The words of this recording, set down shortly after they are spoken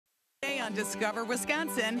on Discover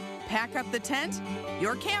Wisconsin, pack up the tent,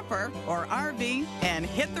 your camper, or RV, and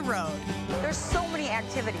hit the road. There's so many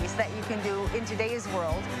activities that you can do in today's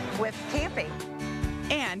world with camping.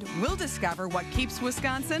 And we'll discover what keeps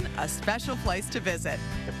Wisconsin a special place to visit.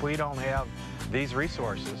 If we don't have these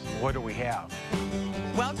resources, what do we have?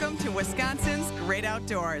 Welcome to Wisconsin's Great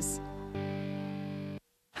Outdoors.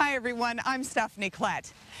 Hi everyone, I'm Stephanie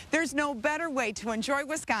Klett. There's no better way to enjoy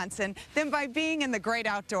Wisconsin than by being in the great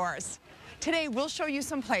outdoors. Today we'll show you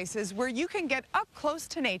some places where you can get up close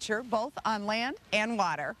to nature, both on land and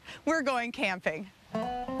water. We're going camping.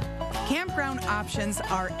 Campground options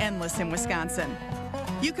are endless in Wisconsin.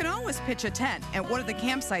 You can always pitch a tent at one of the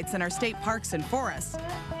campsites in our state parks and forests.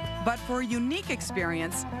 But for a unique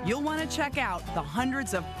experience, you'll want to check out the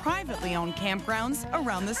hundreds of privately owned campgrounds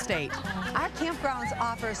around the state. Our campgrounds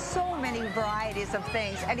offer so many varieties of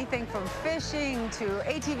things, anything from fishing to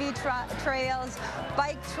ATV trails,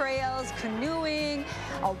 bike trails, canoeing,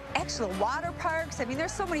 actual water parks. I mean,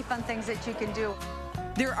 there's so many fun things that you can do.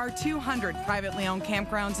 There are 200 privately owned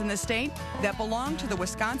campgrounds in the state that belong to the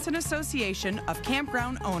Wisconsin Association of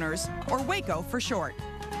Campground Owners, or WACO for short.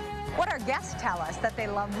 What our guests tell us that they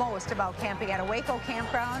love most about camping at a WACO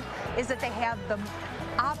campground is that they have the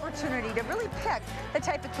opportunity to really pick the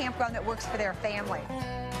type of campground that works for their family.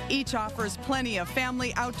 Each offers plenty of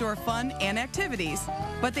family outdoor fun and activities,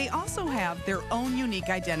 but they also have their own unique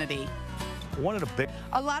identity.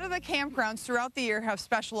 A lot of the campgrounds throughout the year have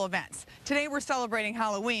special events. Today we're celebrating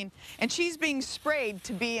Halloween, and she's being sprayed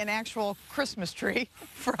to be an actual Christmas tree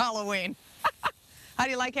for Halloween. How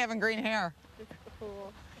do you like having green hair?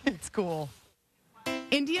 Cool. It's cool.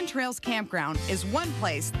 Indian Trails Campground is one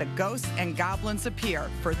place the ghosts and goblins appear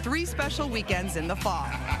for 3 special weekends in the fall.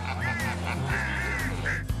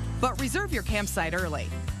 But reserve your campsite early.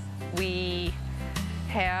 We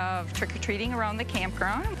have trick-or-treating around the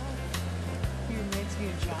campground.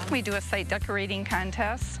 We do a site decorating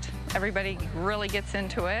contest. Everybody really gets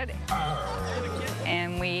into it.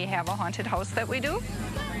 And we have a haunted house that we do.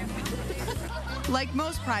 Like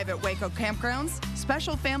most private WACO campgrounds,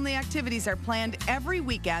 special family activities are planned every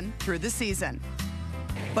weekend through the season.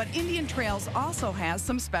 But Indian Trails also has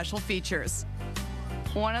some special features.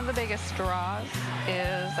 One of the biggest draws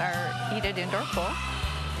is our heated indoor pool.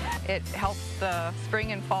 It helps the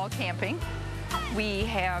spring and fall camping. We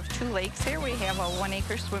have 2 lakes here. We have a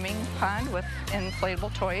 1-acre swimming pond with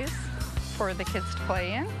inflatable toys for the kids to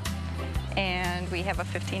play in. And we have a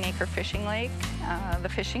 15-acre fishing lake. The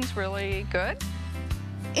fishing's really good.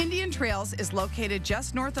 Indian Trails is located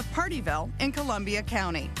just north of Partyville in Columbia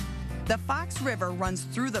County. The Fox River runs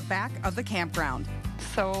through the back of the campground.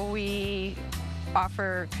 So we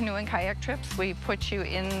offer canoe and kayak trips. We put you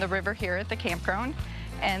in the river here at the campground,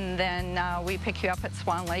 and then we pick you up at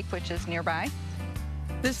Swan Lake, which is nearby.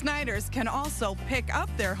 The Snyders can also pick up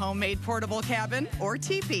their homemade portable cabin or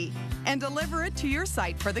teepee and deliver it to your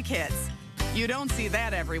site for the kids. You don't see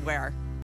that everywhere.